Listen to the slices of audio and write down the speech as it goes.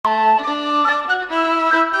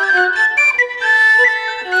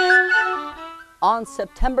On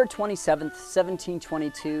September 27,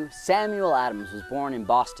 1722, Samuel Adams was born in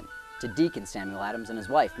Boston to Deacon Samuel Adams and his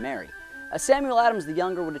wife, Mary. Samuel Adams the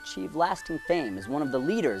Younger would achieve lasting fame as one of the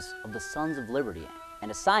leaders of the Sons of Liberty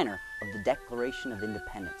and a signer of the Declaration of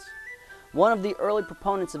Independence. One of the early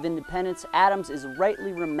proponents of independence, Adams is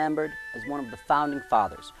rightly remembered as one of the founding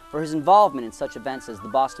fathers for his involvement in such events as the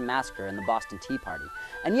Boston Massacre and the Boston Tea Party.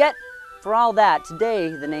 And yet, for all that, today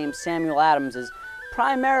the name Samuel Adams is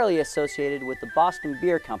primarily associated with the Boston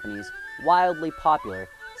Beer Company's wildly popular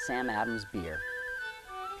Sam Adams beer.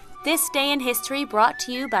 This Day in History brought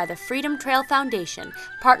to you by the Freedom Trail Foundation,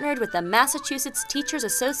 partnered with the Massachusetts Teachers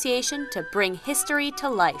Association to bring history to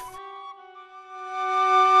life.